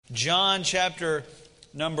John chapter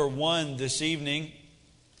number 1 this evening.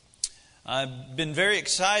 I've been very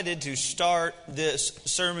excited to start this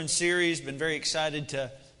sermon series, been very excited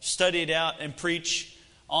to study it out and preach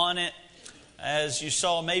on it. As you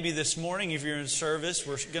saw maybe this morning, if you're in service,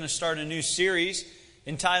 we're going to start a new series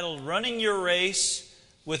entitled Running Your Race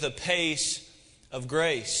with a Pace of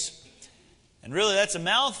Grace. And really that's a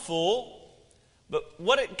mouthful, but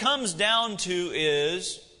what it comes down to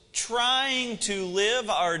is trying to live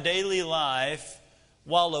our daily life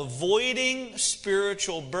while avoiding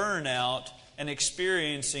spiritual burnout and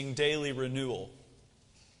experiencing daily renewal.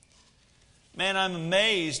 Man, I'm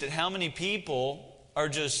amazed at how many people are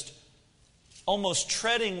just almost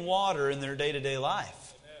treading water in their day-to-day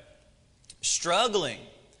life. Struggling,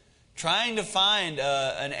 trying to find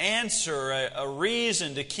an answer, a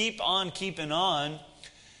reason to keep on keeping on.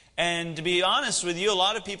 And to be honest with you, a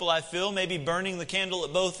lot of people, I feel, may be burning the candle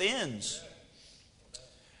at both ends.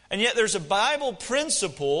 And yet there's a Bible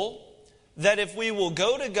principle that if we will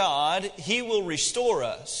go to God, He will restore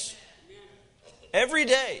us. Every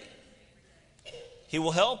day. He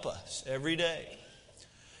will help us every day.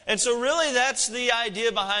 And so really that's the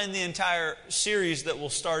idea behind the entire series that we'll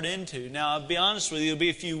start into. Now, I'll be honest with you, it'll be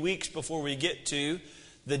a few weeks before we get to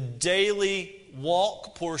the daily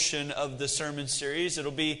walk portion of the sermon series.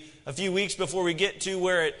 It'll be a few weeks before we get to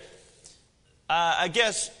where it, I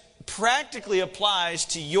guess, practically applies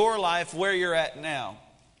to your life where you're at now.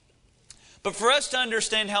 But for us to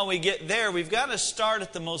understand how we get there, we've got to start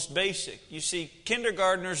at the most basic. You see,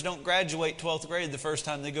 kindergartners don't graduate 12th grade the first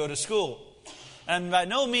time they go to school. And by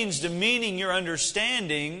no means demeaning your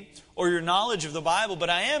understanding or your knowledge of the Bible,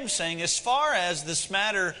 but I am saying as far as this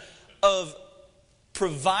matter of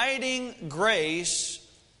providing grace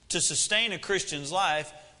to sustain a Christian's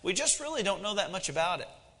life, we just really don't know that much about it.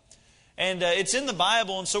 And it's in the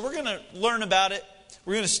Bible, and so we're going to learn about it.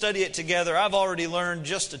 We're going to study it together. I've already learned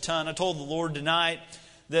just a ton. I told the Lord tonight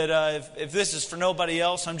that if this is for nobody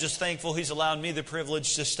else, I'm just thankful He's allowed me the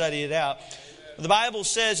privilege to study it out. The Bible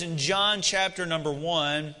says in John chapter number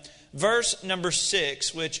 1, verse number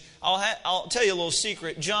 6, which I'll tell you a little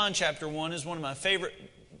secret. John chapter 1 is one of my favorite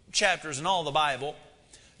chapters in all the Bible.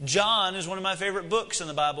 John is one of my favorite books in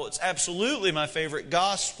the Bible. It's absolutely my favorite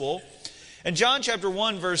gospel. And John chapter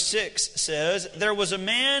 1 verse 6 says, "There was a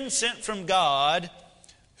man sent from God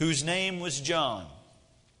whose name was John.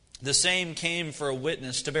 The same came for a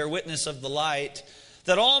witness, to bear witness of the light,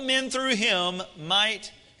 that all men through him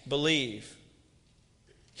might believe.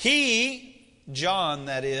 He, John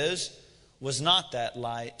that is, was not that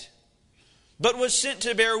light, but was sent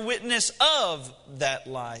to bear witness of that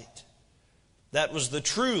light. That was the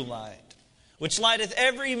true light, which lighteth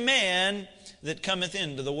every man that cometh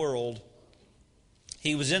into the world.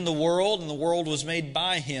 He was in the world, and the world was made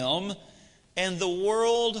by Him, and the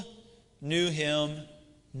world knew Him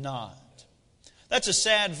not." That's a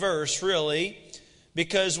sad verse, really,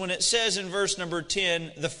 because when it says in verse number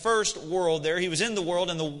 10, the first world there, He was in the world,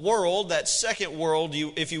 and the world, that second world,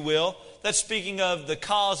 if you will, that's speaking of the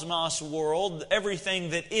cosmos world,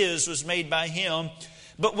 everything that is was made by Him.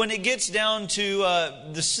 But when it gets down to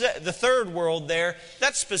the third world there,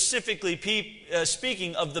 that's specifically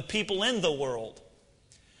speaking of the people in the world.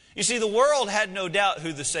 You see, the world had no doubt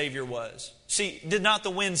who the Savior was. See, did not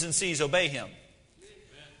the winds and seas obey Him?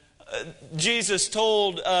 Jesus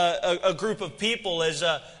told a group of people as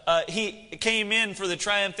He came in for the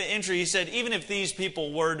triumphant entry, He said, even if these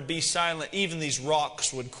people were to be silent, even these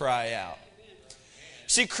rocks would cry out.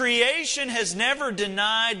 See, creation has never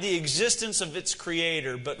denied the existence of its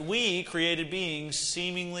Creator, but we, created beings,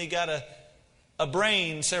 seemingly got a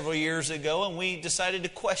brain several years ago, and we decided to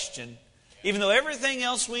question. Even though everything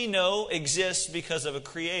else we know exists because of a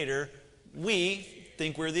Creator, we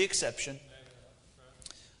think we're the exception.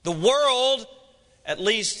 The world, at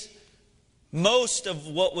least most of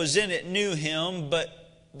what was in it, knew Him, but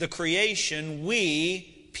the creation,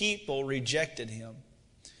 we, people, rejected Him.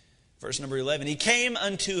 Verse number 11, "He came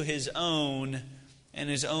unto His own, and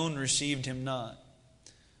His own received Him not.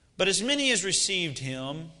 But as many as received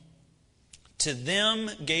Him, to them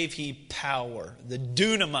gave He power," the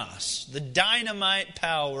dunamis, the dynamite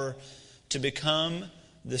power, "to become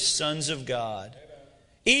the sons of God.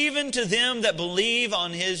 Even to them that believe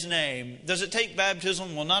on His name." Does it take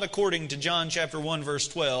baptism? Well, not according to John chapter 1 verse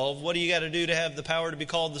 12. What do you got to do to have the power to be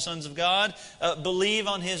called the sons of God? Believe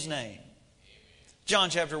on His name.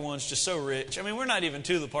 John chapter 1 is just so rich. I mean, we're not even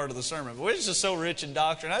to the part of the sermon, but it's just so rich in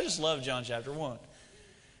doctrine. I just love John chapter 1.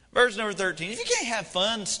 Verse number 13. If you can't have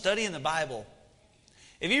fun studying the Bible,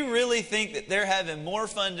 if you really think that they're having more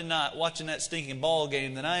fun tonight watching that stinking ball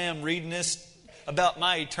game than I am reading this about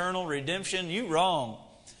my eternal redemption, you wrong.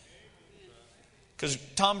 Because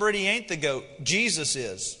Tom Brady ain't the GOAT. Jesus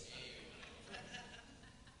is.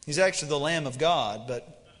 He's actually the Lamb of God,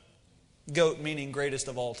 but GOAT meaning greatest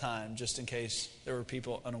of all time, just in case there were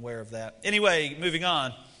people unaware of that. Anyway, moving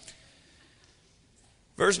on.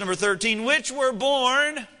 Verse number 13, which were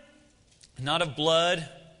born not of blood,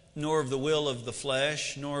 nor of the will of the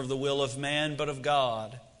flesh, nor of the will of man, but of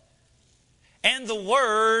God. And the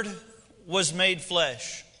Word was made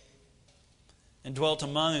flesh and dwelt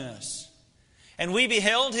among us. And we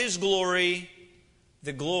beheld His glory,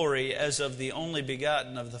 the glory as of the only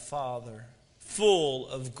begotten of the Father, full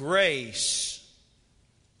of grace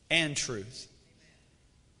and truth.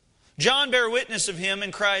 John bare witness of Him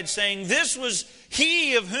and cried, saying, this was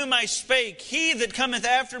He of whom I spake. He that cometh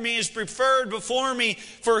after me is preferred before me,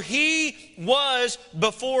 for He was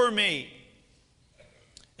before me.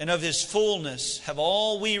 And of His fullness have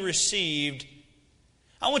all we received.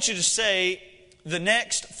 I want you to say the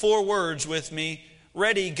next 4 words with me.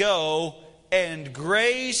 Ready, go. And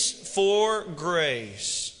grace for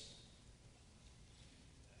grace.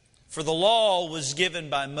 For the law was given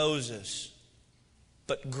by Moses,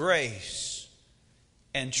 but grace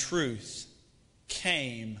and truth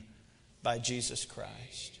came by Jesus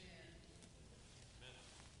Christ.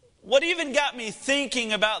 What even got me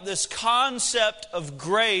thinking about this concept of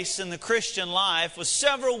grace in the Christian life was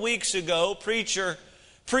several weeks ago, a preacher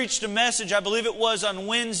preached a message, I believe it was on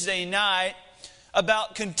Wednesday night,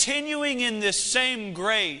 about continuing in this same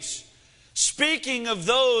grace. Speaking of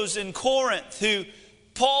those in Corinth who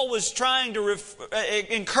Paul was trying to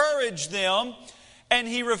encourage them, and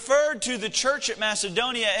he referred to the church at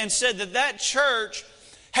Macedonia and said that that church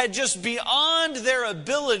had just beyond their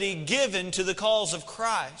ability given to the cause of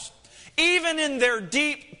Christ. Even in their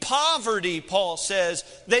deep poverty, Paul says,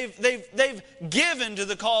 they've given to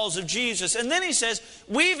the cause of Jesus. And then he says,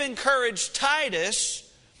 we've encouraged Titus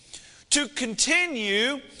to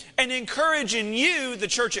continue and encourage in you, the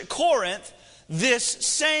church at Corinth, this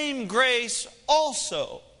same grace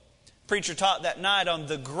also. Preacher taught that night on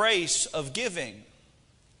the grace of giving.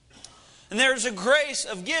 And there's a grace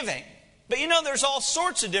of giving. But you know, there's all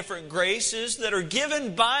sorts of different graces that are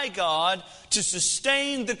given by God to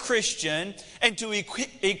sustain the Christian and to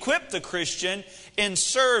equip the Christian in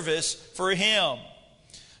service for Him.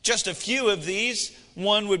 Just a few of these.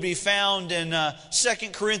 One would be found in 2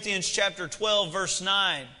 Corinthians chapter 12, verse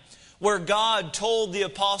 9, where God told the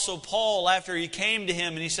Apostle Paul after he came to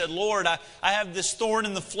him and he said, Lord, I have this thorn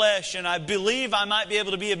in the flesh and I believe I might be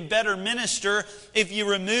able to be a better minister if you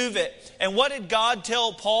remove it. And what did God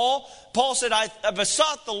tell Paul? Paul said, I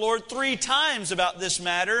besought the Lord 3 times about this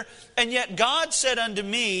matter, and yet God said unto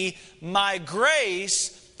me, my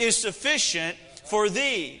grace is sufficient for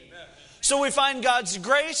thee. So we find God's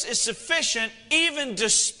grace is sufficient even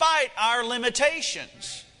despite our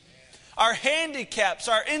limitations, our handicaps,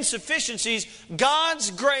 our insufficiencies.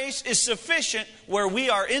 God's grace is sufficient where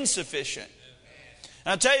we are insufficient.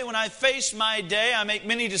 And I'll tell you, when I face my day, I make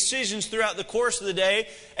many decisions throughout the course of the day,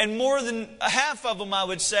 and more than half of them, I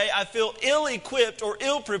would say, I feel ill-equipped or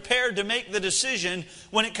ill-prepared to make the decision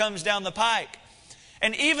when it comes down the pike.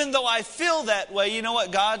 And even though I feel that way, you know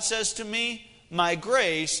what God says to me? My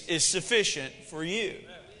grace is sufficient for you.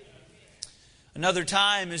 Another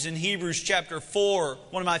time is in Hebrews chapter 4,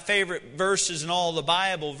 one of my favorite verses in all the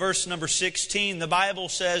Bible, verse number 16. The Bible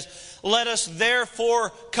says, let us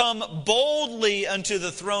therefore come boldly unto the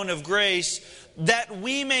throne of grace, that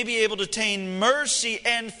we may be able to attain mercy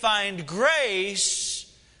and find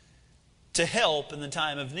grace to help in the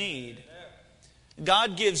time of need.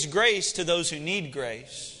 God gives grace to those who need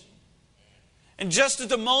grace. And just at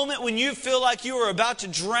the moment when you feel like you are about to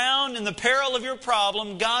drown in the peril of your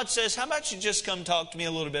problem, God says, how about you just come talk to me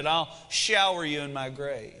a little bit? I'll shower you in my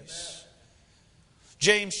grace.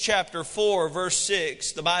 James chapter 4, verse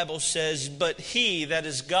 6, the Bible says, but He, that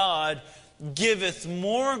is God, giveth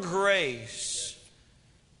more grace.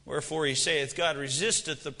 Wherefore He saith, God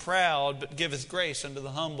resisteth the proud, but giveth grace unto the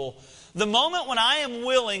humble. The moment when I am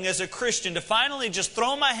willing as a Christian to finally just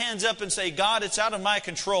throw my hands up and say, God, it's out of my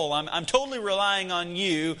control. I'm totally relying on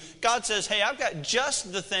you. God says, hey, I've got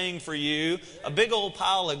just the thing for you, a big old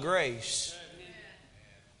pile of grace.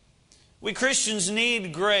 We Christians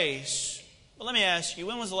need grace. But let me ask you,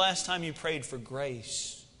 when was the last time you prayed for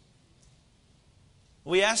grace?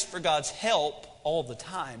 We ask for God's help all the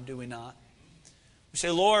time, do we not? We say,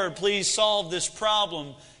 Lord, please solve this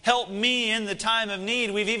problem. Help me in the time of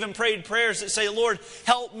need. We've even prayed prayers that say, Lord,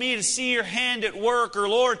 help me to see your hand at work. Or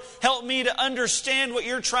Lord, help me to understand what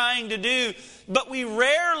you're trying to do. But we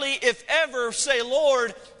rarely, if ever, say,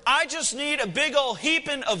 Lord, I just need a big old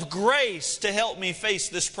heaping of grace to help me face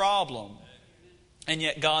this problem. And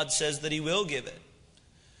yet God says that He will give it.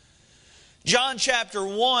 John chapter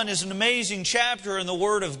 1 is an amazing chapter in the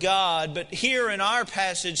Word of God, but here in our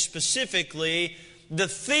passage specifically, the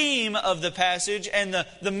theme of the passage and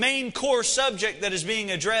the main core subject that is being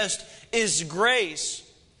addressed is grace.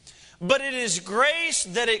 But it is grace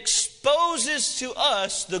that exposes to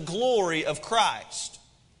us the glory of Christ.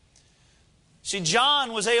 See,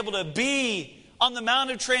 John was able to be on the Mount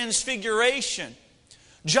of Transfiguration.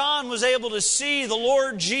 John was able to see the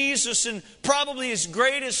Lord Jesus in probably His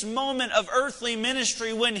greatest moment of earthly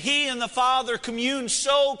ministry when He and the Father communed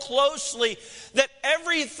so closely that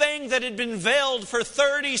everything that had been veiled for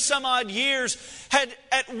 30 some odd years had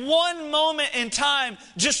at one moment in time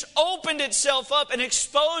just opened itself up and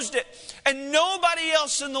exposed it. And nobody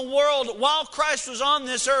else in the world, while Christ was on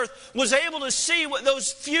this earth, was able to see what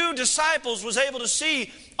those few disciples was able to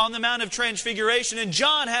see on the Mount of Transfiguration. And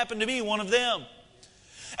John happened to be one of them.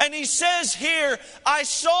 And he says here, I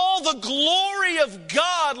saw the glory of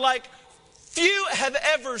God like few have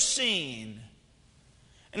ever seen.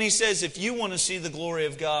 And he says, if you want to see the glory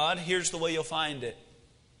of God, here's the way you'll find it.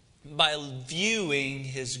 By viewing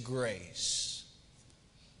His grace.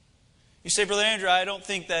 You say, Brother Andrew, I don't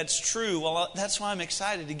think that's true. Well, that's why I'm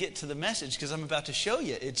excited to get to the message, because I'm about to show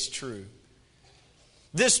you it's true.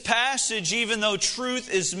 This passage, even though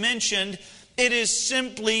truth is mentioned, it is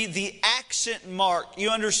simply the accent mark. You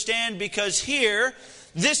understand? Because here,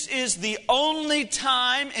 this is the only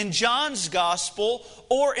time in John's Gospel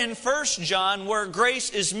or in 1 John where grace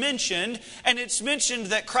is mentioned. And it's mentioned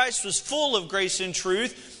that Christ was full of grace and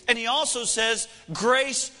truth. And he also says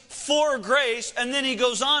grace for grace. And then he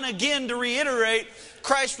goes on again to reiterate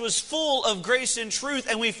Christ was full of grace and truth.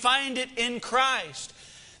 And we find it in Christ.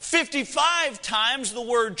 55 times the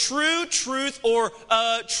word true, truth, or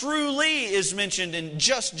truly is mentioned in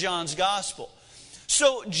just John's Gospel.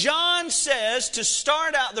 So John says to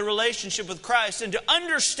start out the relationship with Christ and to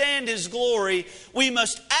understand His glory, we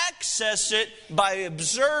must access it by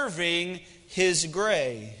observing His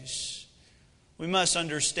grace. We must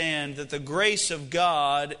understand that the grace of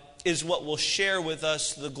God is what will share with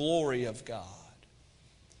us the glory of God.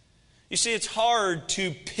 You see, it's hard to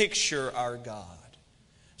picture our God.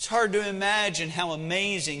 It's hard to imagine how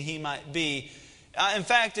amazing He might be. In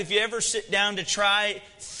fact, if you ever sit down to try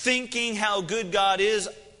thinking how good God is,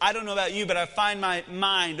 I don't know about you, but I find my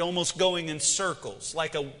mind almost going in circles,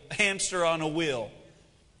 like a hamster on a wheel.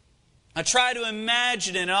 I try to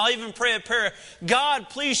imagine it, and I'll even pray a prayer. God,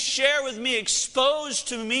 please share with me, expose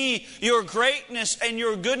to me Your greatness and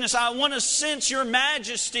Your goodness. I want to sense Your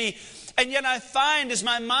majesty. And yet I find as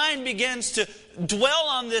my mind begins to dwell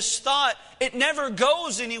on this thought, it never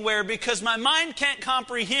goes anywhere because my mind can't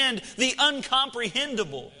comprehend the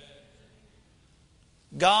incomprehensible.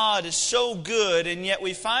 God is so good, and yet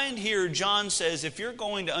we find here, John says, if you're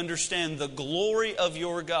going to understand the glory of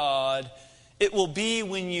your God, it will be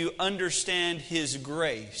when you understand His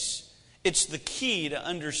grace. It's the key to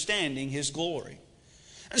understanding His glory.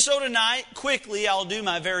 And so tonight, quickly, I'll do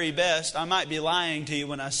my very best. I might be lying to you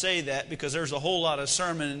when I say that because there's a whole lot of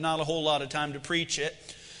sermon and not a whole lot of time to preach it.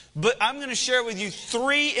 But I'm going to share with you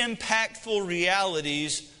 3 impactful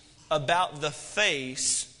realities about the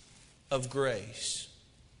face of grace.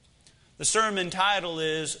 The sermon title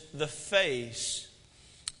is The Face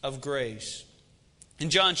of Grace. In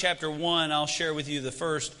John chapter 1, I'll share with you the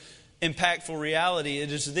first impactful reality.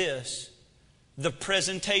 It is this: the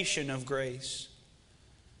presentation of grace.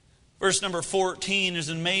 Verse number 14 is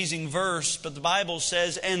an amazing verse, but the Bible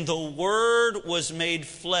says, and the Word was made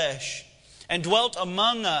flesh and dwelt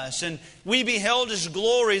among us, and we beheld His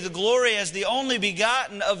glory, the glory as the only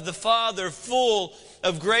begotten of the Father, full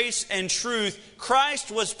of grace and truth. Christ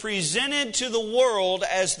was presented to the world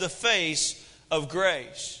as the face of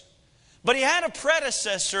grace. But He had a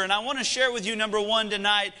predecessor, and I want to share with you, number 1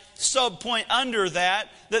 tonight, sub-point under that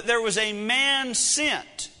there was a man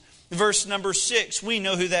sent. Verse number 6, we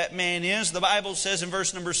know who that man is. The Bible says in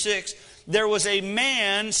verse number 6, there was a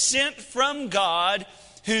man sent from God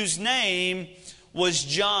whose name was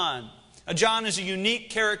John. Now, John is a unique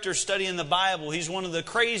character study in the Bible. He's one of the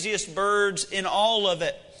craziest birds in all of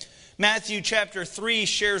it. Matthew chapter 3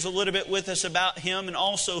 shares a little bit with us about him, and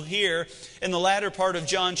also here in the latter part of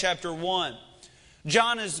John chapter 1.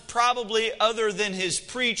 John is probably, other than his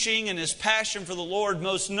preaching and his passion for the Lord,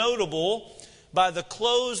 most notable by the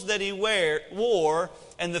clothes that he wore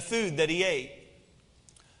and the food that he ate.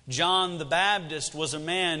 John the Baptist was a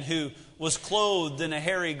man who was clothed in a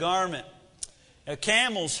hairy garment, a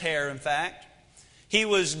camel's hair, in fact. He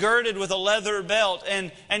was girded with a leather belt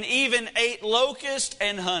and even ate locust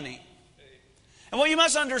and honey. And what you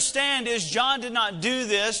must understand is John did not do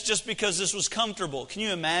this just because this was comfortable. Can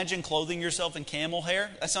you imagine clothing yourself in camel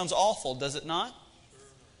hair? That sounds awful, does it not?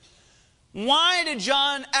 Why did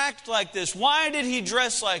John act like this? Why did he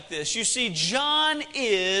dress like this? You see, John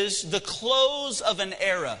is the clothes of an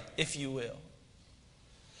era, if you will.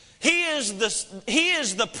 He is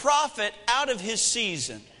the prophet out of his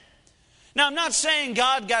season. Now, I'm not saying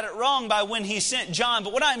God got it wrong by when He sent John,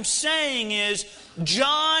 but what I'm saying is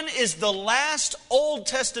John is the last Old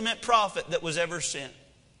Testament prophet that was ever sent.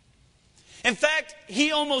 In fact,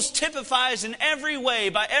 he almost typifies in every way,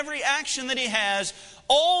 by every action that he has,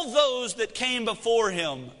 all those that came before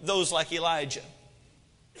him, those like Elijah.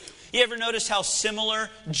 You ever notice how similar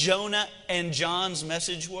Jonah and John's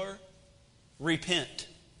message were? Repent.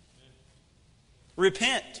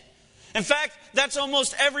 Repent. In fact, that's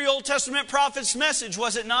almost every Old Testament prophet's message,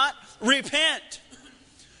 was it not? Repent.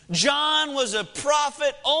 John was a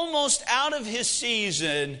prophet almost out of his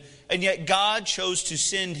season, and yet God chose to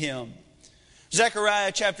send him.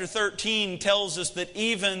 Zechariah chapter 13 tells us that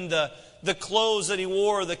even the clothes that he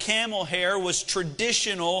wore, the camel hair, was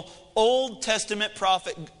traditional Old Testament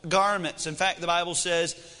prophet garments. In fact, the Bible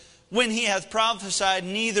says, when he hath prophesied,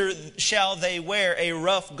 neither shall they wear a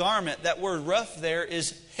rough garment. That word rough there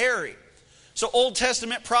is hairy. So Old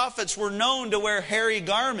Testament prophets were known to wear hairy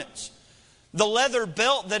garments. The leather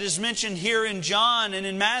belt that is mentioned here in John and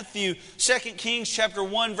in Matthew, 2 Kings chapter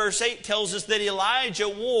 1 verse 8 tells us that Elijah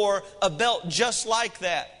wore a belt just like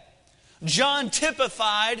that. John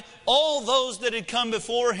typified all those that had come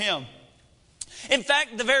before him. In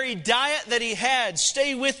fact, the very diet that he had,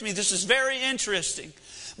 stay with me, this is very interesting.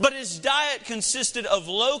 But his diet consisted of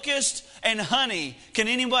locust and honey. Can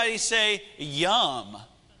anybody say, yum?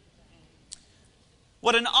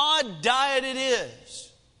 What an odd diet it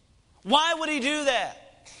is. Why would he do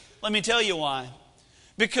that? Let me tell you why.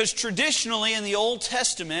 Because traditionally in the Old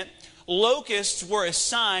Testament, locusts were a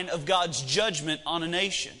sign of God's judgment on a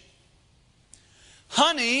nation.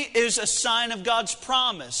 Honey is a sign of God's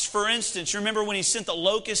promise. For instance, remember when He sent the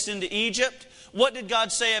locusts into Egypt? What did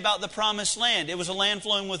God say about the promised land? It was a land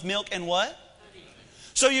flowing with milk and what? Honey.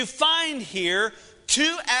 So you find here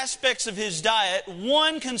two aspects of His diet.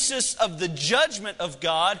 One consists of the judgment of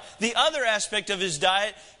God. The other aspect of His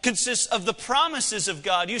diet consists of the promises of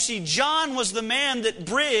God. You see, John was the man that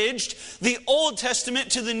bridged the Old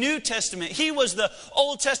Testament to the New Testament. He was the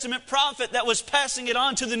Old Testament prophet that was passing it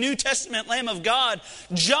on to the New Testament Lamb of God.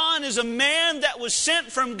 John is a man that was sent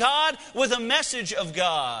from God with a message of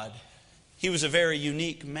God. He was a very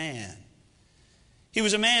unique man. He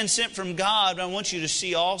was a man sent from God, but I want you to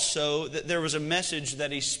see also that there was a message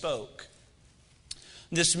that he spoke.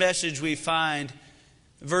 This message we find,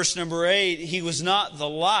 verse number 8, he was not the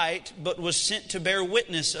light, but was sent to bear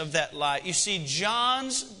witness of that light. You see,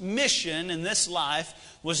 John's mission in this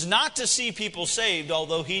life was not to see people saved,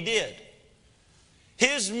 although he did.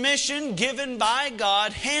 His mission, given by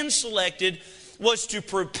God, hand-selected, was to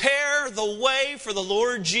prepare the way for the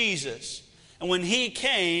Lord Jesus. And when He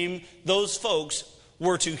came, those folks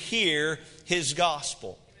were to hear His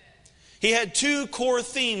gospel. He had two core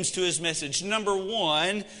themes to His message. Number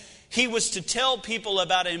one, He was to tell people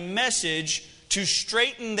about a message to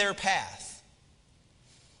straighten their path.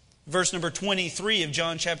 Verse number 23 of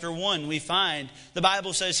John chapter 1, we find, the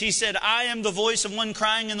Bible says, He said, I am the voice of one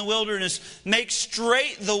crying in the wilderness, make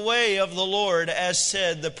straight the way of the Lord, as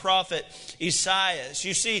said the prophet Isaiah.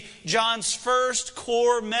 You see, John's first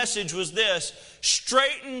core message was this: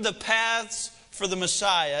 straighten the paths, for the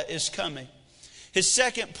Messiah is coming. His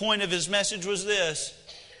second point of his message was this: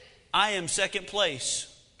 I am second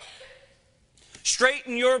place.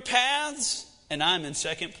 Straighten your paths, and I'm in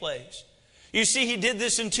second place. You see, he did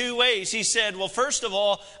this in two ways. He said, well, first of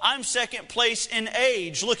all, I'm second place in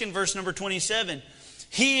age. Look in verse number 27.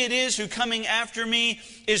 He it is who coming after me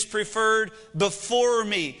is preferred before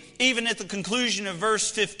me. Even at the conclusion of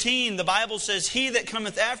verse 15, the Bible says, He that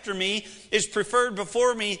cometh after me is preferred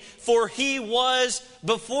before me, for He was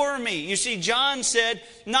before me. You see, John said,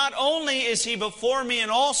 not only is He before me in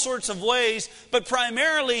all sorts of ways, but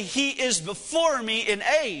primarily He is before me in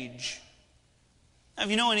age. Now, if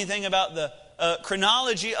you know anything about the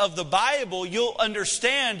chronology of the Bible, you'll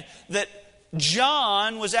understand that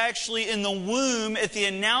John was actually in the womb at the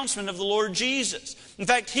announcement of the Lord Jesus. In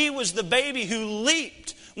fact, he was the baby who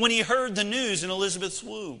leaped when he heard the news in Elizabeth's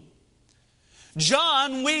womb.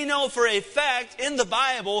 John, we know for a fact in the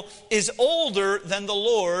Bible, is older than the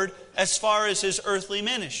Lord as far as his earthly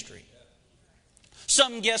ministry.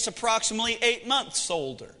 Some guess approximately 8 months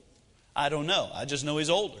older. I don't know. I just know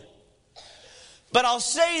he's older. But I'll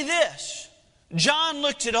say this. John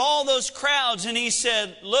looked at all those crowds and he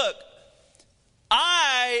said, look,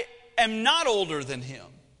 I am not older than him.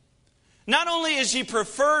 Not only is he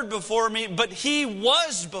preferred before me, but he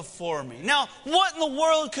was before me. Now, what in the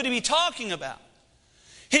world could he be talking about?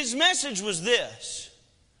 His message was this: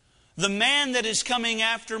 the man that is coming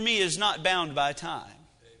after me is not bound by time.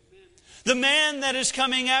 The man that is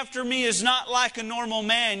coming after me is not like a normal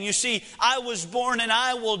man. You see, I was born and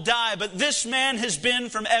I will die, but this man has been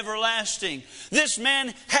from everlasting. This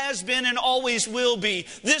man has been and always will be.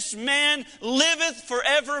 This man liveth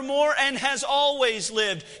forevermore and has always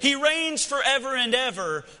lived. He reigns forever and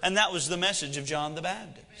ever. And that was the message of John the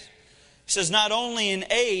Baptist. He says, not only in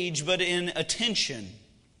age, but in attention.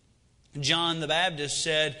 John the Baptist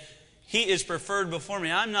said, he is preferred before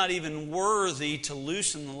me. I'm not even worthy to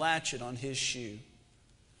loosen the latchet on his shoe.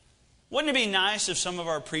 Wouldn't it be nice if some of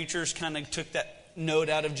our preachers kind of took that note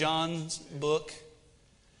out of John's book?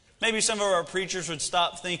 Maybe some of our preachers would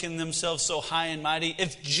stop thinking themselves so high and mighty.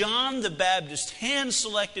 If John the Baptist,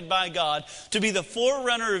 hand-selected by God to be the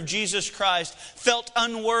forerunner of Jesus Christ, felt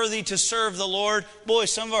unworthy to serve the Lord, boy,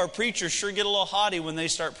 some of our preachers sure get a little haughty when they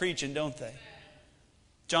start preaching, don't they?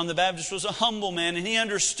 John the Baptist was a humble man, and he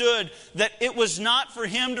understood that it was not for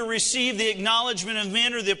him to receive the acknowledgement of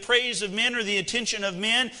men or the praise of men or the attention of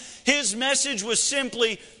men. His message was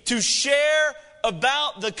simply to share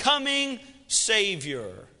about the coming Savior.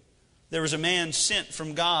 There was a man sent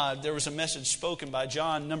from God. There was a message spoken by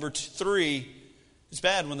John. Number 3, it's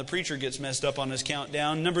bad when the preacher gets messed up on his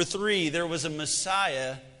countdown. Number 3, there was a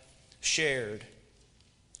Messiah shared.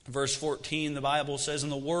 Verse 14, the Bible says,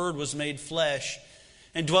 and the Word was made flesh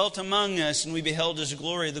and dwelt among us, and we beheld His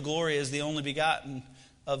glory. The glory is the only begotten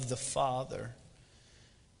of the Father.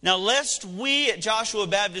 Now, lest we at Joshua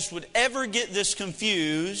Baptist would ever get this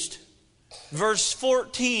confused, verse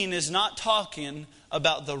 14 is not talking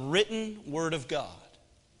about the written Word of God.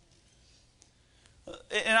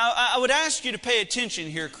 And I would ask you to pay attention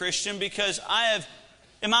here, Christian, because I have,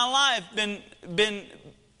 in my life, been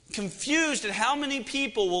confused at how many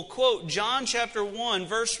people will quote John chapter 1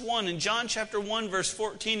 verse 1 and John chapter 1 verse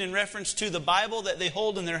 14 in reference to the Bible that they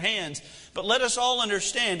hold in their hands. But let us all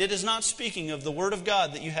understand, it is not speaking of the Word of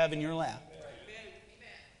God that you have in your lap.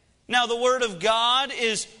 Now, the Word of God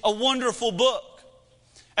is a wonderful book.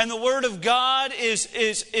 And the Word of God is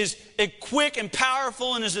quick and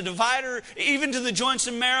powerful and is a divider even to the joints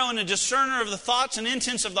and marrow and a discerner of the thoughts and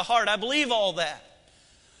intents of the heart. I believe all that.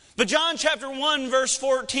 But John chapter 1 verse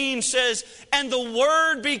 14 says, and the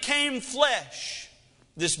Word became flesh.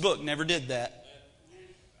 This book never did that.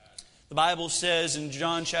 The Bible says in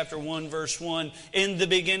John chapter 1 verse 1, in the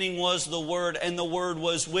beginning was the Word, and the Word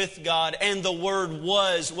was with God, and the Word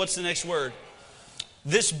was, what's the next word?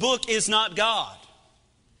 This book is not God.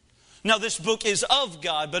 Now, this book is of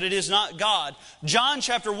God, but it is not God. John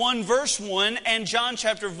chapter 1 verse 1 and John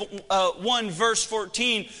chapter 1 verse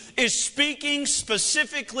 14 is speaking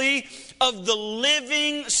specifically of the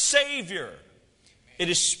living Savior. It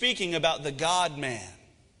is speaking about the God-man.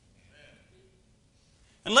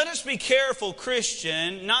 And let us be careful,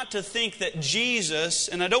 Christian, not to think that Jesus,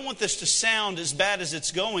 and I don't want this to sound as bad as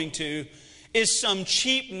it's going to, is some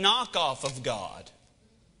cheap knockoff of God.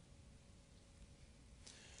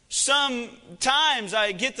 Sometimes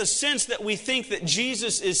I get the sense that we think that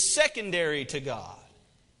Jesus is secondary to God.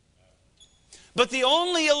 But the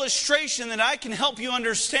only illustration that I can help you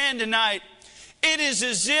understand tonight, it is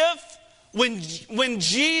as if when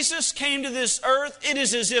Jesus came to this earth, it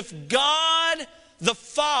is as if God the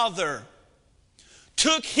Father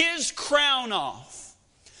took His crown off,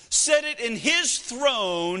 set it in His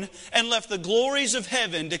throne, and left the glories of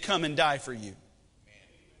heaven to come and die for you.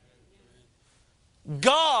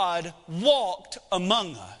 God walked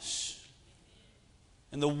among us,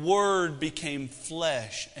 and the Word became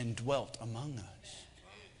flesh and dwelt among us.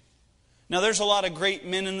 Now, there's a lot of great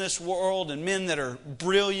men in this world and men that are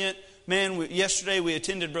brilliant. Man, yesterday we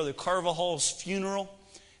attended Brother Carvajal's funeral,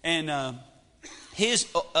 and his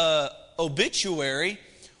obituary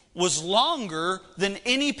was longer than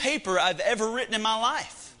any paper I've ever written in my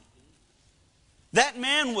life. That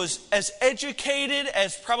man was as educated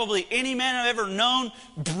as probably any man I've ever known.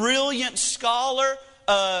 Brilliant scholar.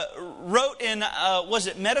 Wrote in, was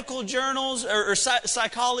it medical journals or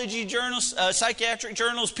psychology journals, psychiatric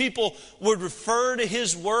journals? People would refer to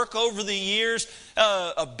his work over the years.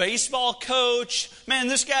 A baseball coach. Man,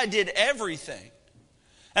 this guy did everything.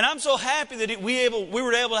 And I'm so happy that we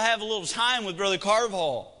were able to have a little time with Brother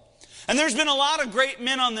Carvajal. And there's been a lot of great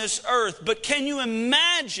men on this earth. But can you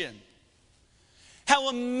imagine how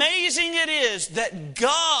amazing it is that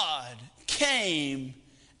God came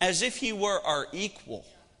as if He were our equal.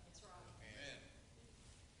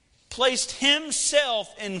 Placed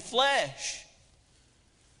Himself in flesh.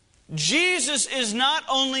 Jesus is not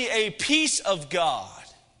only a piece of God,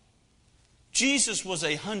 Jesus was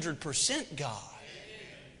 100% God.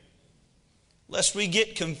 Lest we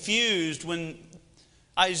get confused, when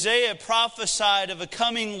Isaiah prophesied of a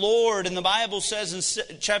coming Lord, and the Bible says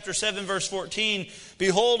in chapter 7 verse 14,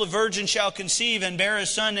 "Behold, a virgin shall conceive and bear a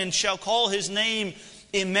son, and shall call his name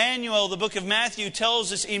Emmanuel." The book of Matthew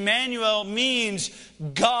tells us Emmanuel means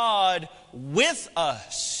God with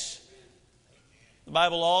us. The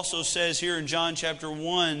Bible also says here in John chapter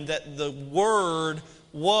 1 that the Word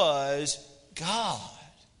was God.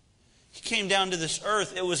 He came down to this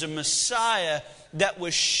earth. It was a Messiah that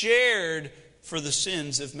was shared for the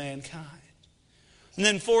sins of mankind. And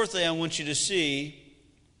then fourthly, I want you to see,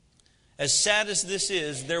 as sad as this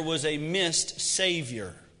is, there was a missed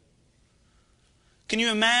Savior. Can you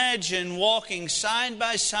imagine walking side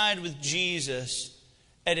by side with Jesus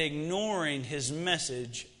and ignoring His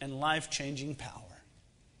message and life-changing power?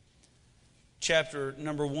 Chapter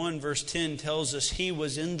number 1, verse 10 tells us He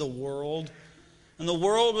was in the world, and the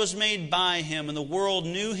world was made by Him, and the world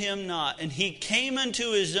knew Him not. And He came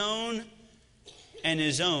unto His own, and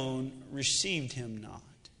His own received Him not.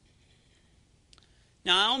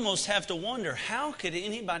 Now I almost have to wonder, how could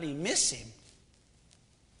anybody miss Him?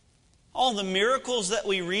 All the miracles that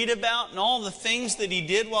we read about and all the things that He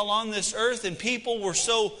did while on this earth, and people were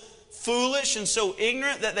so foolish and so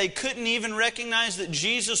ignorant that they couldn't even recognize that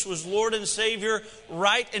Jesus was Lord and Savior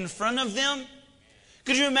right in front of them.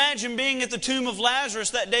 Could you imagine being at the tomb of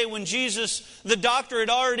Lazarus that day when Jesus, the doctor, had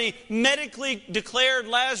already medically declared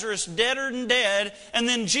Lazarus deader than dead, and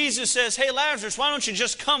then Jesus says, "Hey Lazarus, why don't you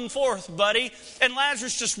just come forth, buddy?" And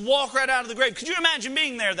Lazarus just walked right out of the grave. Could you imagine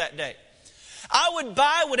being there that day? I would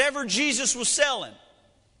buy whatever Jesus was selling.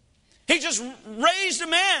 He just raised a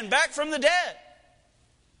man back from the dead.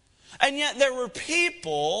 And yet there were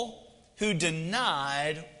people who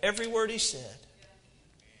denied every word He said.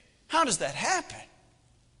 How does that happen?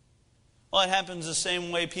 Well, it happens the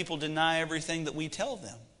same way people deny everything that we tell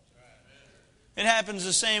them. It happens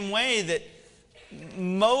the same way that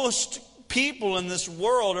most people in this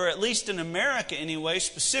world, or at least in America anyway,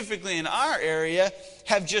 specifically in our area,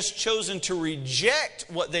 have just chosen to reject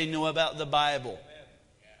what they know about the Bible.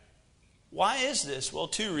 Why is this? Well,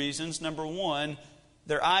 two reasons. Number one,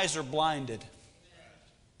 their eyes are blinded.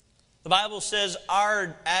 The Bible says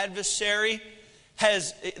our adversary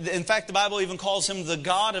has, in fact, the Bible even calls him the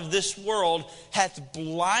God of this world, hath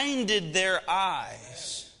blinded their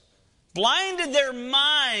eyes, blinded their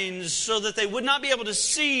minds, so that they would not be able to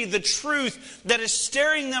see the truth that is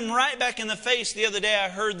staring them right back in the face. The other day I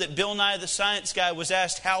heard that Bill Nye the Science Guy was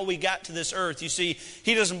asked how we got to this earth. You see,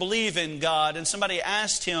 he doesn't believe in God, and somebody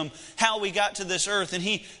asked him how we got to this earth, and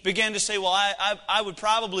he began to say, well, I would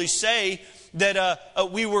probably say that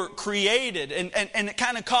we were created, and it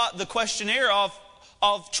kind of caught the questionnaire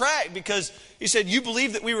off track, because he said, you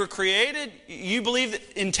believe that we were created? You believe that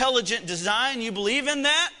intelligent design? You believe in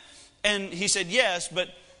that? And he said, yes, but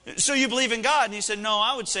so you believe in God? And he said, no,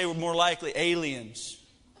 I would say we're more likely aliens.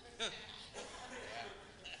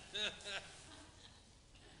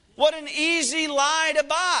 What an easy lie to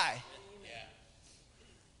buy.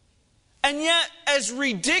 And yet, as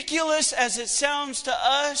ridiculous as it sounds to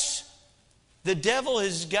us, the devil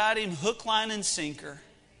has got him hook, line, and sinker.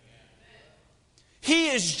 He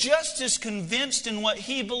is just as convinced in what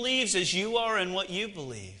he believes as you are in what you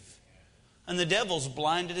believe. And the devil's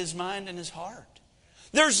blinded his mind and his heart.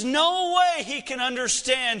 There's no way he can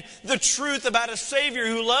understand the truth about a Savior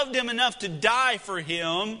who loved him enough to die for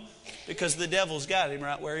him, because the devil's got him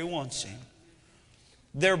right where he wants him.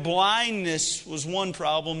 Their blindness was one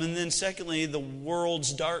problem, and then secondly, the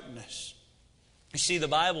world's darkness. You see, the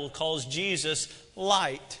Bible calls Jesus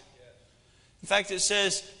light. In fact, it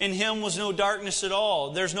says, in Him was no darkness at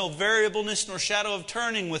all. There's no variableness nor shadow of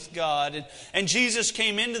turning with God. And Jesus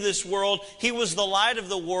came into this world. He was the light of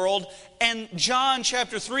the world. And John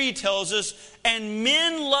chapter 3 tells us, and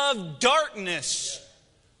men loved darkness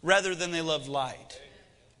rather than they loved light.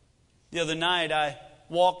 The other night, I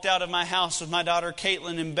walked out of my house with my daughter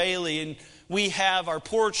Caitlin and Bailey, and we have our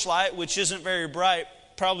porch light, which isn't very bright,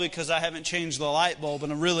 probably because I haven't changed the light bulb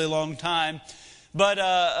in a really long time. But,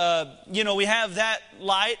 we have that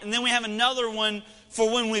light. And then we have another one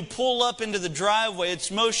for when we pull up into the driveway.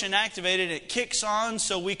 It's motion activated. It kicks on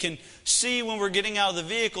so we can see when we're getting out of the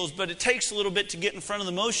vehicles. But it takes a little bit to get in front of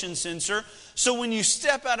the motion sensor. So when you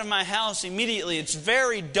step out of my house immediately, it's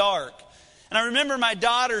very dark. And I remember my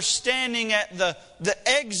daughter standing at the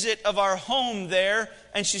exit of our home there.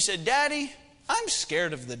 And she said, Daddy, I'm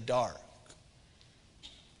scared of the dark.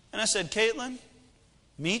 And I said, Caitlin,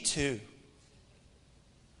 me too.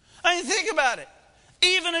 I mean, think about it.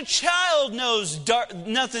 Even a child knows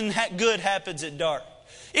nothing good happens at dark.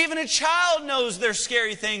 Even a child knows there's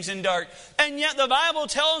scary things in dark. And yet the Bible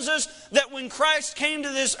tells us that when Christ came to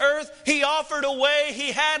this earth, He offered a way,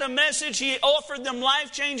 He had a message, He offered them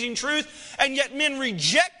life-changing truth, and yet men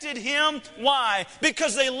rejected Him. Why?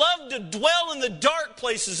 Because they loved to dwell in the dark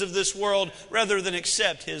places of this world rather than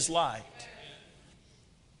accept His light.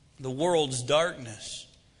 The world's darkness.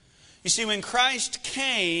 You see, when Christ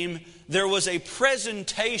came, there was a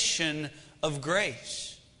presentation of grace.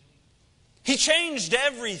 He changed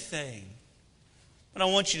everything. But I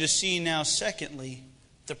want you to see now, secondly,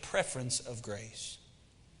 the preference of grace.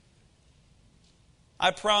 I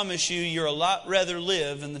promise you, you're a lot rather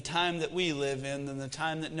live in the time that we live in than the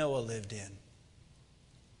time that Noah lived in.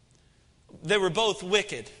 They were both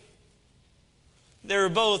wicked. They were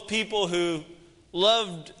both people who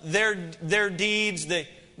loved their deeds.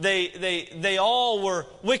 They all were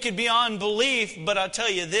wicked beyond belief. But I'll tell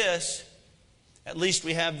you this, at least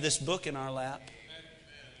we have this book in our lap.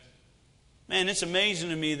 Man, it's amazing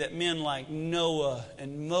to me that men like Noah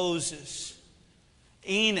and Moses,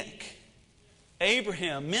 Enoch,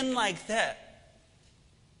 Abraham, men like that,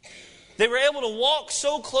 they were able to walk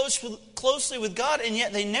so closely with God, and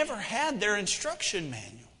yet they never had their instruction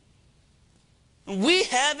manual. We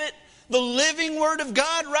have it, the living Word of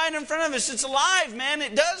God right in front of us. It's alive, man.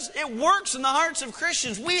 It works in the hearts of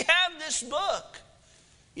Christians. We have this book.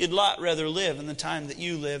 You'd a lot rather live in the time that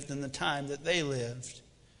you lived than the time that they lived.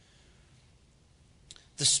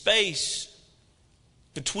 The space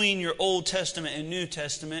between your Old Testament and New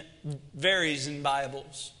Testament varies in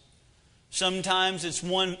Bibles. Sometimes it's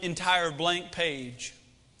one entire blank page.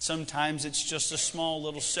 Sometimes it's just a small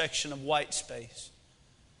little section of white space.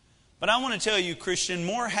 But I want to tell you, Christian,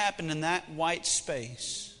 more happened in that white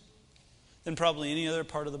space than probably any other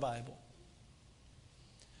part of the Bible.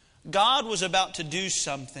 God was about to do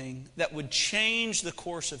something that would change the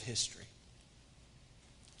course of history.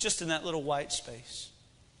 Just in that little white space.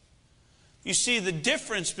 You see, the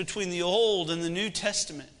difference between the Old and the New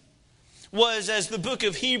Testament was, as the book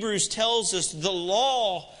of Hebrews tells us, the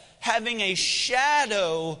law having a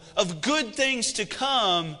shadow of good things to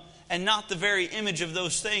come and not the very image of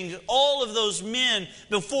those things. All of those men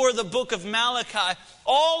before the book of Malachi,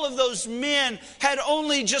 all of those men had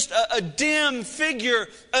only just a dim figure,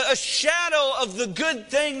 a shadow of the good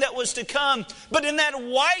thing that was to come. But in that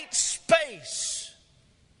white space,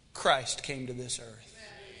 Christ came to this earth.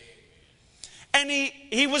 And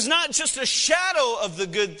he was not just a shadow of the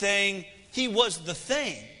good thing, He was the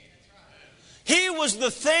thing. He was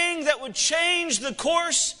the thing that would change the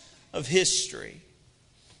course of history.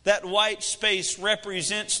 That white space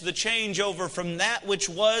represents the changeover from that which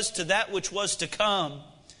was to that which was to come.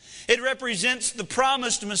 It represents the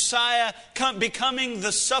promised Messiah becoming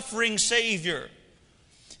the suffering Savior.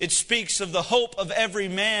 It speaks of the hope of every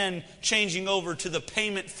man changing over to the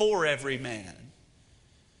payment for every man.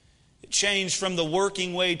 It changed from the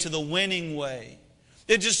working way to the winning way.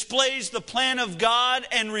 It displays the plan of God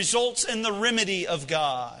and results in the remedy of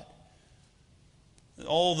God.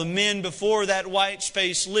 All the men before that white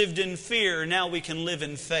space lived in fear. Now we can live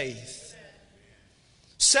in faith.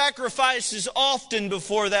 Sacrifices often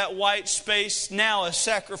before that white space. Now a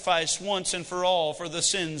sacrifice once and for all for the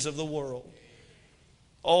sins of the world.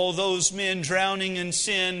 All those men drowning in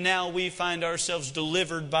sin. Now we find ourselves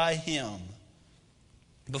delivered by Him.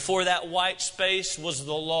 Before that white space was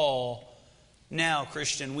the law. Now,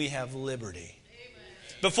 Christian, we have liberty.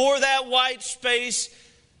 Before that white space,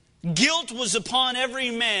 guilt was upon every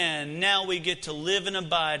man. Now we get to live and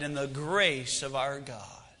abide in the grace of our God.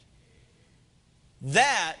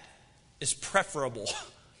 That is preferable.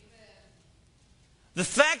 The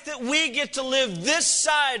fact that we get to live this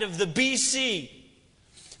side of the BC,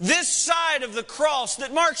 this side of the cross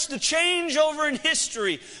that marks the changeover in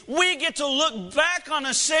history, we get to look back on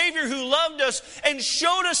a Savior who loved us and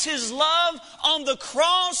showed us His love on the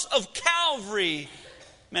cross of Calvary.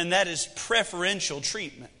 Man, that is preferential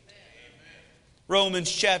treatment.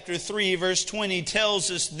 Romans chapter 3 verse 20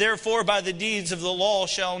 tells us, "Therefore by the deeds of the law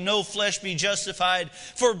shall no flesh be justified,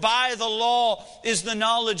 for by the law is the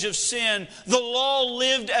knowledge of sin. The law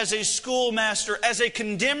lived as a schoolmaster, as a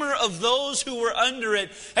condemner of those who were under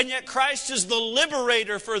it, and yet Christ is the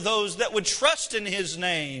liberator for those that would trust in His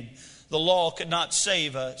name. The law could not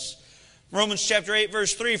save us." Romans chapter 8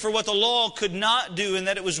 verse 3, "For what the law could not do, in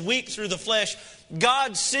that it was weak through the flesh,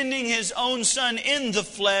 God sending His own Son in the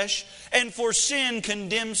flesh, and for sin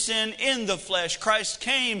condemned sin in the flesh. Christ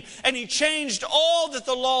came and He changed all that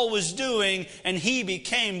the law was doing, and He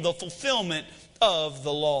became the fulfillment of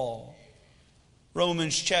the law."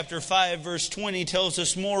 Romans chapter 5 verse 20 tells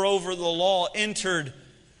us, moreover, the law entered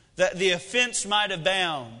that the offense might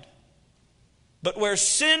abound. But where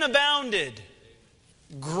sin abounded,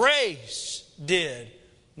 grace did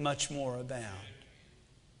much more abound.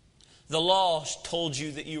 The law told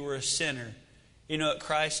you that you were a sinner. You know what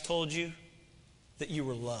Christ told you? That you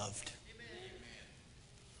were loved.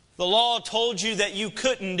 The law told you that you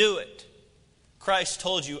couldn't do it. Christ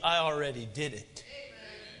told you, I already did it.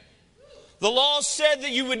 The law said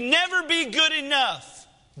that you would never be good enough.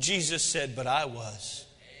 Jesus said, but I was.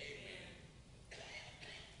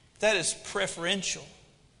 That is preferential.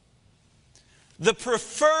 The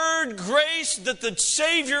preferred grace that the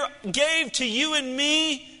Savior gave to you and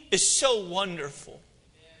me is so wonderful.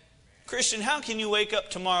 Christian, how can you wake up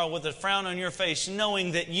tomorrow with a frown on your face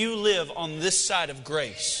knowing that you live on this side of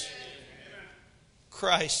grace?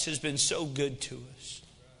 Christ has been so good to us.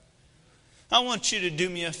 I want you to do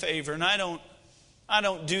me a favor, and I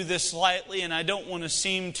don't do this lightly, and I don't want to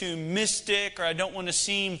seem too mystic, or I don't want to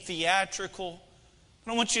seem theatrical.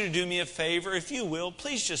 I want you to do me a favor. If you will,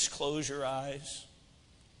 please just close your eyes.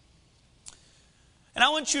 And I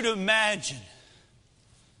want you to imagine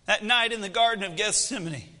that night in the Garden of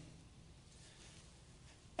Gethsemane,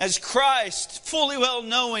 as Christ, fully well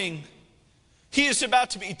knowing He is about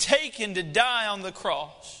to be taken to die on the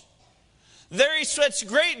cross, there He sweats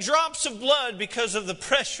great drops of blood because of the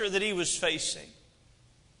pressure that He was facing.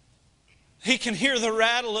 He can hear the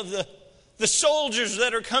rattle of the soldiers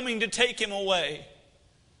that are coming to take Him away,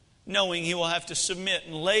 knowing He will have to submit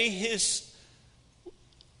and lay His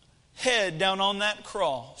head down on that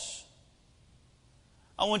cross.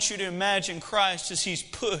 I want you to imagine Christ as He's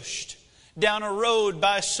pushed down a road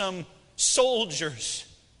by some soldiers.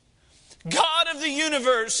 God of the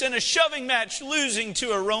universe in a shoving match losing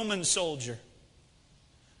to a Roman soldier.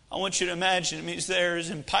 I want you to imagine Him. He's there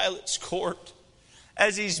as in Pilate's court,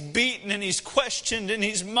 as He's beaten and He's questioned and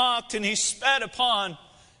He's mocked and He's spat upon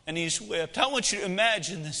and He's whipped. I want you to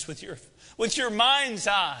imagine this with your mind's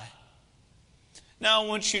eye. Now I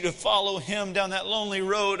want you to follow Him down that lonely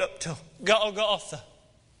road up to Golgotha,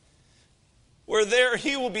 where there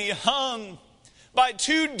He will be hung by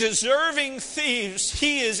two deserving thieves.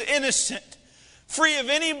 He is innocent, free of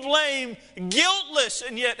any blame, guiltless,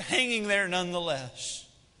 and yet hanging there nonetheless.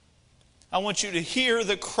 I want you to hear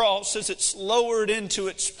the cross as it's lowered into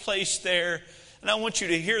its place there. And I want you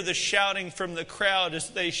to hear the shouting from the crowd as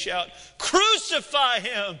they shout, "Crucify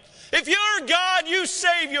Him! If you're God, you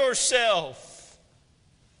save yourself."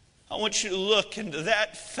 I want you to look into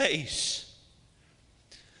that face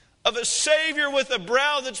of a Savior with a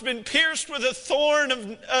brow that's been pierced with a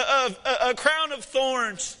crown of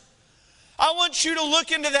thorns. I want you to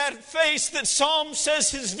look into that face that Psalm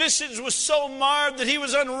says His visage was so marred that He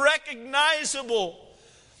was unrecognizable.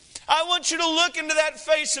 I want you to look into that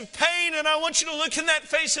face of pain, and I want you to look in that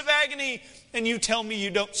face of agony, and you tell me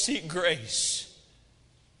you don't see grace.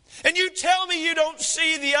 And you tell me you don't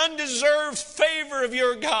see the undeserved favor of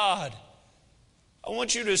your God. I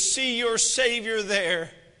want you to see your Savior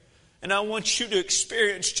there. And I want you to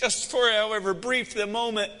experience, just for however brief the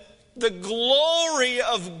moment, the glory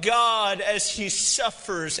of God as He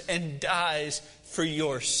suffers and dies for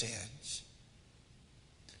your sins.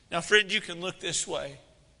 Now, friend, you can look this way.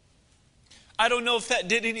 I don't know if that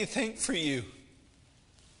did anything for you,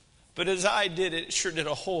 but as I did it sure did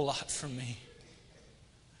a whole lot for me.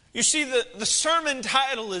 You see, the sermon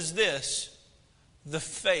title is this: The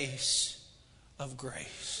Face of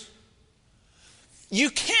Grace. You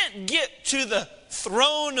can't get to the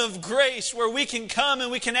throne of grace where we can come and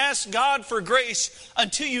we can ask God for grace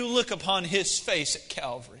until you look upon His face at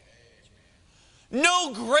Calvary.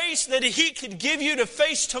 No grace that He could give you to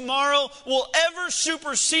face tomorrow will ever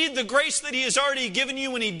supersede the grace that He has already given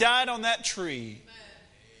you when He died on that tree.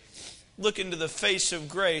 Look into the face of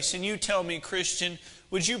grace, and you tell me, Christian,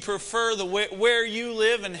 would you prefer where you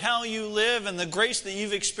live and how you live and the grace that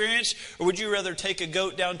you've experienced, or would you rather take a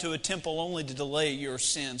goat down to a temple only to delay your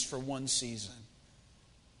sins for one season?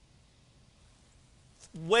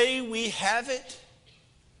 The way we have it,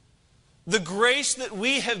 the grace that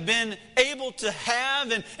we have been able to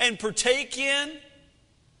have and partake in,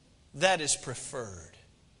 that is preferred.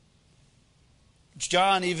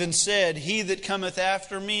 John even said, "He that cometh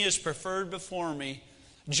after me is preferred before me."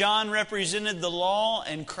 John represented the law,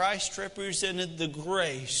 and Christ represented the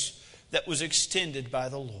grace that was extended by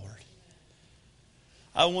the Lord.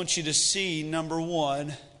 I want you to see, number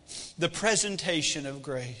one, the presentation of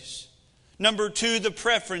grace. Number two, the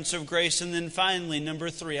preference of grace. And then finally,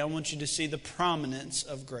 number three, I want you to see the prominence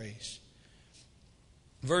of grace.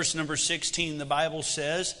 Verse number 16, the Bible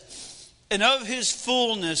says, and of His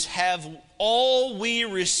fullness have all we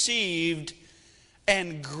received,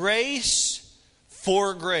 and grace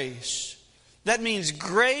for grace. That means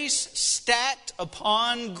grace stacked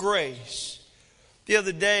upon grace. The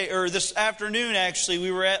other day, or this afternoon actually,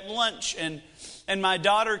 we were at lunch, and my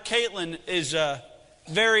daughter Caitlin is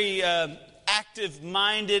very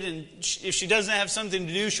active-minded, and if she doesn't have something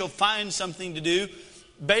to do, she'll find something to do.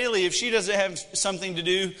 Bailey, if she doesn't have something to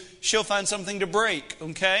do, she'll find something to break,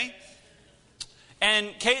 okay? And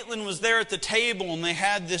Caitlin was there at the table, and they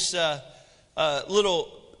had this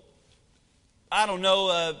little, I don't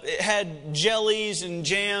know, it had jellies and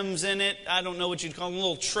jams in it. I don't know what you'd call them, a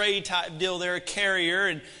little tray type deal there, a carrier.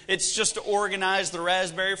 And it's just to organize the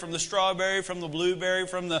raspberry from the strawberry, from the blueberry,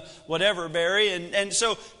 from the whatever berry. And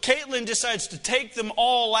so Caitlin decides to take them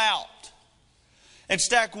all out and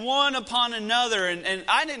stack one upon another. And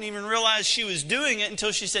I didn't even realize she was doing it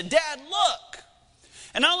until she said, "Dad, look."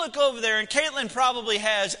 And I look over there, and Caitlin probably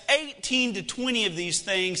has 18 to 20 of these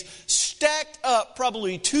things stacked up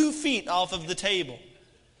probably 2 feet off of the table.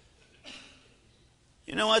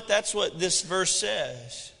 You know what? That's what this verse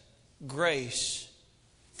says. Grace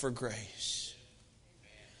for grace.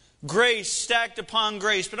 Grace stacked upon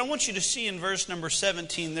grace. But I want you to see in verse number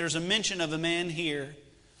 17, there's a mention of a man here.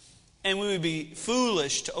 And we would be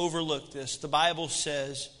foolish to overlook this. The Bible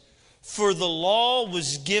says, "For the law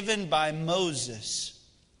was given by Moses,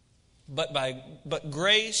 but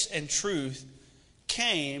grace and truth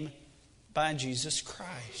came by Jesus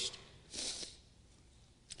Christ."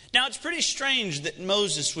 Now, it's pretty strange that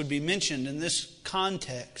Moses would be mentioned in this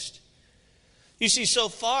context. You see, so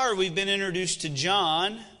far we've been introduced to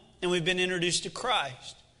John and we've been introduced to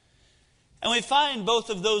Christ. And we find both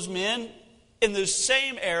of those men in the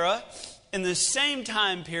same era, in the same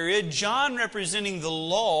time period, John representing the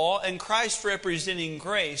law and Christ representing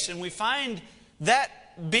grace. And we find that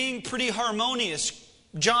being pretty harmonious.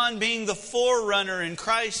 John being the forerunner and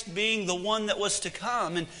Christ being the one that was to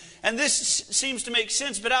come. And this seems to make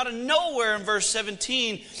sense. But out of nowhere in verse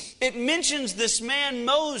 17, it mentions this man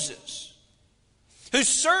Moses, who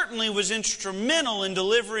certainly was instrumental in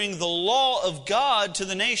delivering the law of God to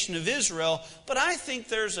the nation of Israel. But I think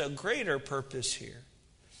there's a greater purpose here.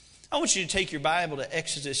 I want you to take your Bible to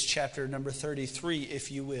Exodus chapter number 33,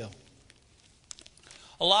 if you will.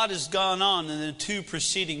 A lot has gone on in the 2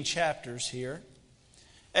 preceding chapters here.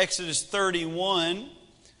 Exodus 31,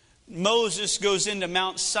 Moses goes into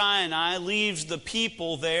Mount Sinai, leaves the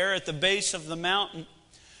people there at the base of the mountain.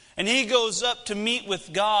 And he goes up to meet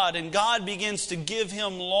with God, and God begins to give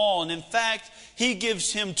him law. And in fact, he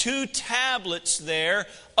gives him 2 tablets there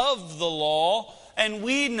of the law. And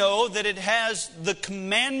we know that it has the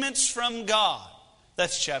commandments from God.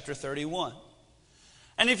 That's chapter 31.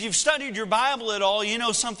 And if you've studied your Bible at all, you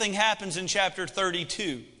know something happens in chapter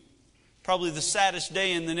 32. Probably the saddest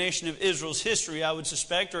day in the nation of Israel's history, I would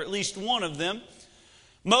suspect, or at least one of them.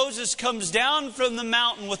 Moses comes down from the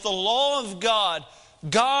mountain with the law of God,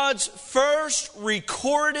 God's first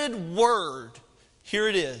recorded word. Here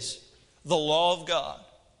it is, the law of God.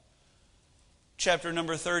 Chapter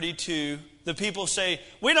number 32, the people say,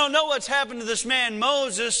 "We don't know what's happened to this man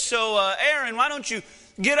Moses, so Aaron, why don't you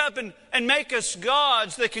get up and make us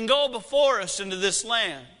gods that can go before us into this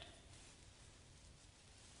land?"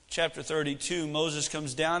 Chapter 32, Moses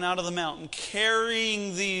comes down out of the mountain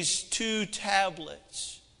carrying these 2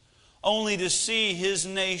 tablets, only to see his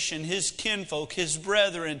nation, his kinfolk, his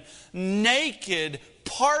brethren, naked,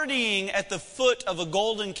 partying at the foot of a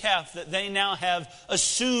golden calf that they now have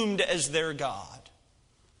assumed as their God.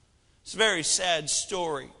 It's a very sad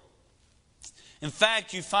story. In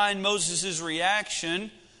fact, you find Moses'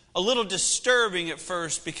 reaction a little disturbing at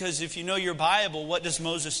first, because if you know your Bible, what does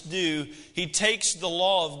Moses do? He takes the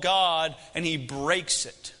law of God and he breaks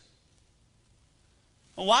it.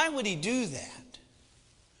 Why would he do that?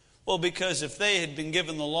 Well, because if they had been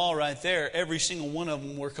given the law right there, every single one of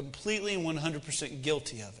them were completely and 100%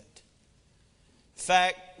 guilty of it. In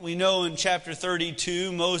fact, we know in chapter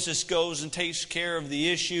 32, Moses goes and takes care of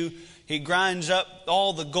the issue. He grinds up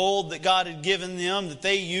all the gold that God had given them that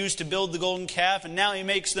they used to build the golden calf, and now he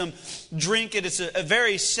makes them drink it. It's a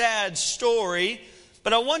very sad story.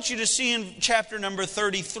 But I want you to see in chapter number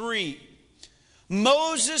 33,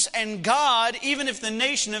 Moses and God, even if the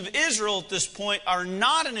nation of Israel at this point are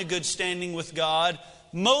not in a good standing with God,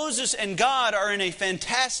 Moses and God are in a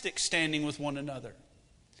fantastic standing with one another.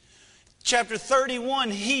 Chapter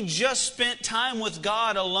 31, he just spent time with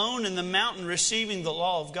God alone in the mountain receiving the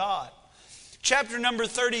law of God. Chapter number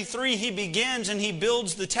 33, he begins and he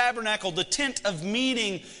builds the tabernacle, the tent of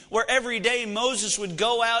meeting, where every day Moses would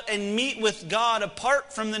go out and meet with God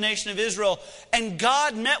apart from the nation of Israel. And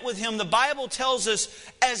God met with him, the Bible tells us,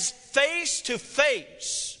 as face to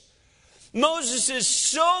face. Moses is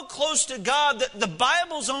so close to God that the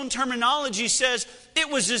Bible's own terminology says it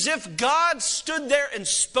was as if God stood there and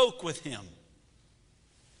spoke with him.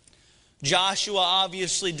 Joshua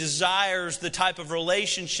obviously desires the type of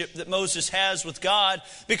relationship that Moses has with God,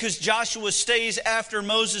 because Joshua stays after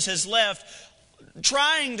Moses has left,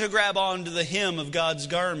 trying to grab onto the hem of God's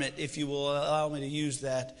garment, if you will allow me to use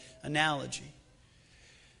that analogy.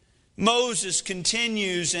 Moses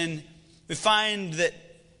continues, and we find that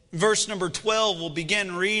verse number 12 will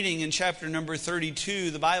begin reading in chapter number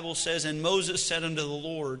 32. The Bible says, "And Moses said unto the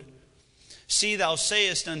Lord, See, thou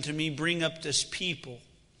sayest unto me, Bring up this people.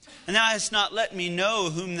 And thou hast not let me know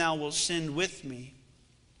whom thou wilt send with me.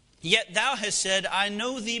 Yet thou hast said, I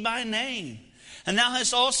know thee by name. And thou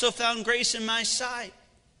hast also found grace in my sight.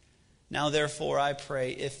 Now therefore I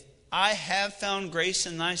pray, if I have found grace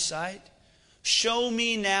in thy sight, show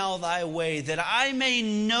me now thy way, that I may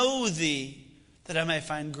know thee, that I may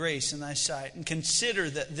find grace in thy sight, and consider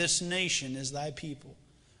that this nation is thy people."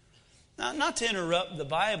 Now, not to interrupt the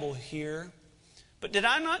Bible here, but did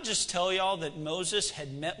I not just tell y'all that Moses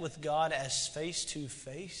had met with God as face to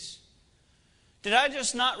face? Did I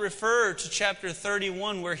just not refer to chapter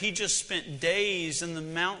 31 where he just spent days in the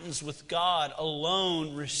mountains with God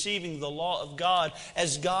alone, receiving the law of God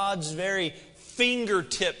as God's very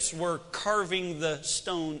fingertips were carving the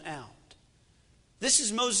stone out? This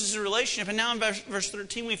is Moses' relationship. And now in verse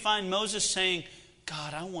 13 we find Moses saying,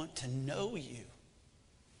 God, I want to know you.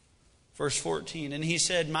 Verse 14, "And he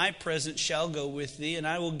said, My presence shall go with thee, and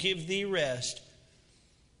I will give thee rest.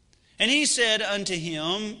 And he said unto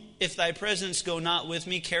him, If thy presence go not with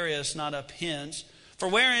me, carry us not up hence. For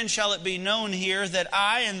wherein shall it be known here that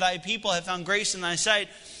I and thy people have found grace in thy sight?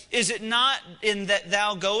 Is it not in that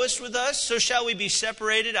thou goest with us? So shall we be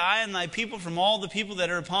separated, I and thy people, from all the people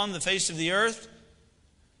that are upon the face of the earth?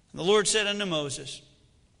 And the Lord said unto Moses,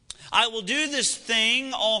 I will do this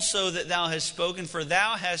thing also that thou hast spoken, for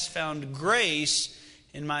thou hast found grace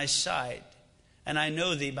in my sight, and I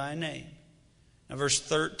know thee by name." Now verse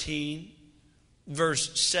 13,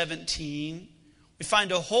 verse 17, we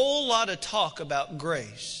find a whole lot of talk about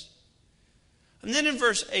grace. And then in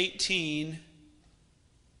verse 18,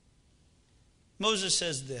 Moses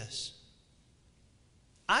says this,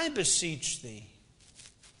 "I beseech thee,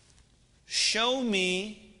 show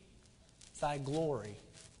me thy glory."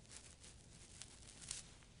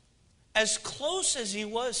 As close as he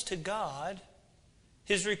was to God,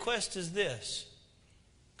 his request is this: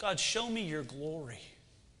 God, show me your glory.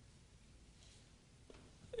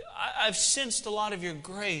 I've sensed a lot of your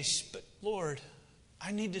grace, but Lord,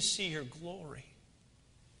 I need to see your glory.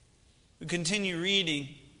 We continue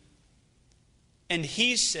reading. "And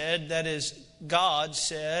he said," that is, God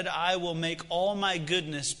said, "I will make all my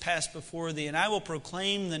goodness pass before thee, and I will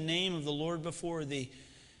proclaim the name of the Lord before thee.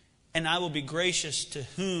 And I will be gracious to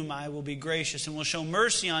whom I will be gracious, and will show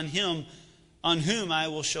mercy on him on whom I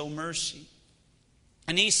will show mercy.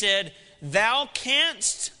 And he said, Thou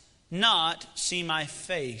canst not see my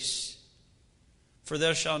face, for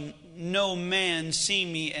there shall no man see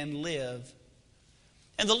me and live.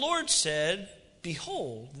 And the Lord said,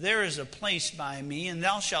 Behold, there is a place by me, and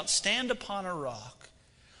thou shalt stand upon a rock.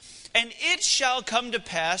 And it shall come to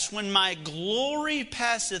pass, when my glory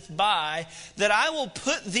passeth by, that I will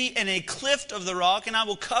put thee in a cleft of the rock, and I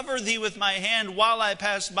will cover thee with my hand while I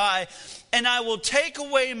pass by. And I will take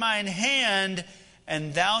away mine hand,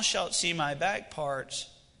 and thou shalt see my back parts,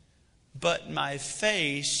 but my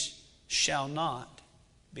face shall not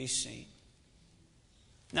be seen."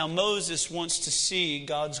 Now Moses wants to see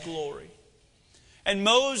God's glory. And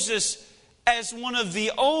Moses, as one of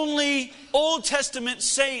the only Old Testament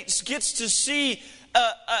saints, gets to see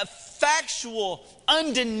a factual,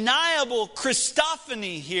 undeniable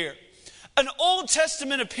Christophany here. An Old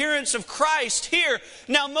Testament appearance of Christ here.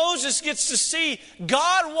 Now Moses gets to see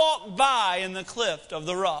God walk by in the cleft of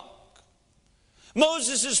the rock.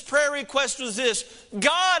 Moses' prayer request was this: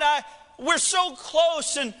 God, we're so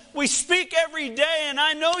close and we speak every day, and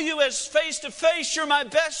I know you as face to face. You're my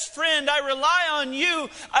best friend. I rely on you.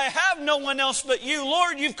 I have no one else but you.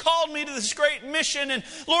 Lord, you've called me to this great mission, and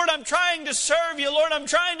Lord, I'm trying to serve you. Lord, I'm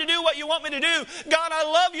trying to do what you want me to do. God, I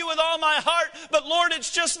love you with all my heart, but Lord,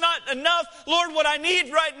 it's just not enough. Lord, what I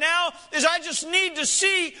need right now is I just need to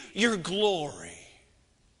see your glory.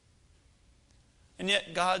 And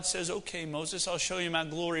yet God says, okay, Moses, I'll show you my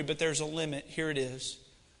glory, but there's a limit. Here it is.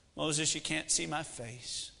 Moses, you can't see my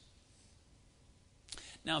face.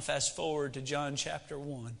 Now fast forward to John chapter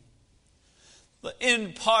 1. The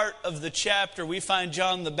end part of the chapter, we find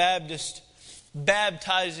John the Baptist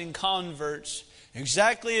baptizing converts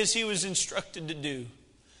exactly as he was instructed to do.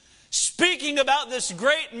 Speaking about this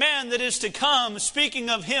great man that is to come, speaking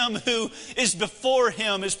of him who is before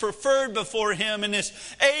him, is preferred before him, and is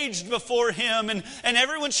aged before him, and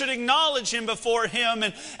everyone should acknowledge him before him.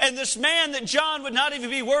 And this man that John would not even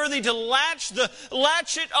be worthy to latch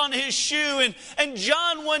it on his shoe. And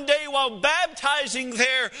John one day while baptizing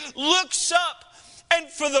there looks up, and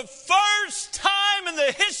for the first time in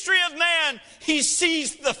the history of man, he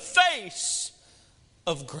sees the face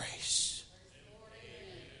of grace.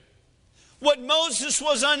 What Moses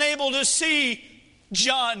was unable to see,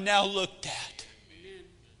 John now looked at.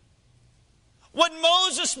 What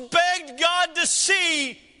Moses begged God to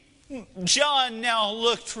see, John now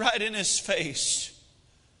looked right in his face.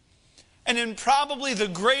 And in probably the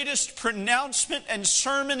greatest pronouncement and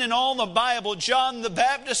sermon in all the Bible, John the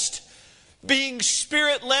Baptist, being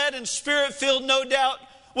Spirit-led and Spirit-filled, no doubt,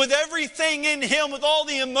 with everything in him, with all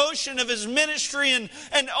the emotion of his ministry and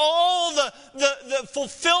all the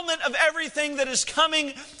fulfillment of everything that is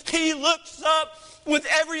coming, he looks up with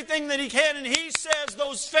everything that he can, and he says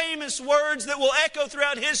those famous words that will echo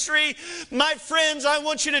throughout history. My friends, I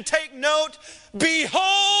want you to take note.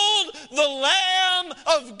 Behold the Lamb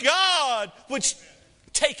of God, which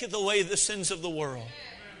taketh away the sins of the world.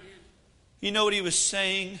 You know what he was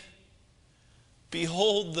saying?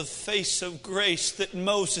 Behold the face of grace that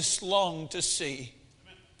Moses longed to see.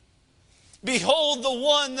 Behold the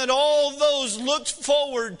one that all those looked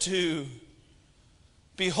forward to.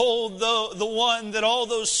 Behold the one that all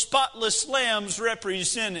those spotless lambs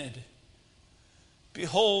represented.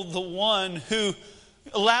 Behold the one who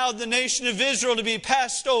allowed the nation of Israel to be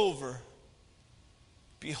passed over.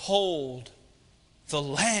 Behold the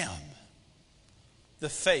Lamb, the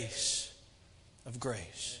face of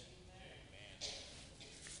grace.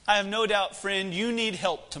 I have no doubt, friend, you need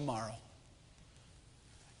help tomorrow.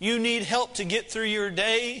 You need help to get through your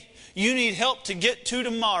day. You need help to get to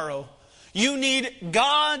tomorrow. You need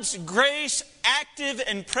God's grace active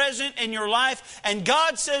and present in your life. And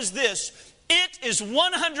God says this, it is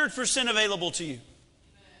 100% available to you.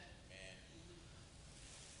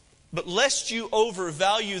 But lest you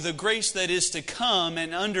overvalue the grace that is to come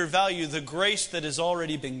and undervalue the grace that has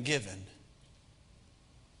already been given.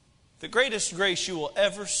 The greatest grace you will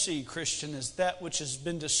ever see, Christian, is that which has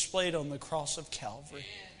been displayed on the cross of Calvary.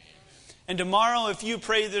 And tomorrow, if you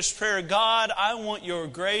pray this prayer, God, I want your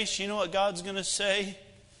grace, you know what God's going to say?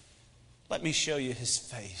 Let me show you His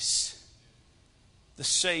face. The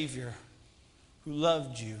Savior who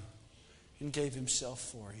loved you and gave Himself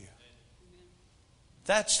for you.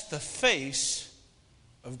 That's the face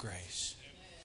of grace.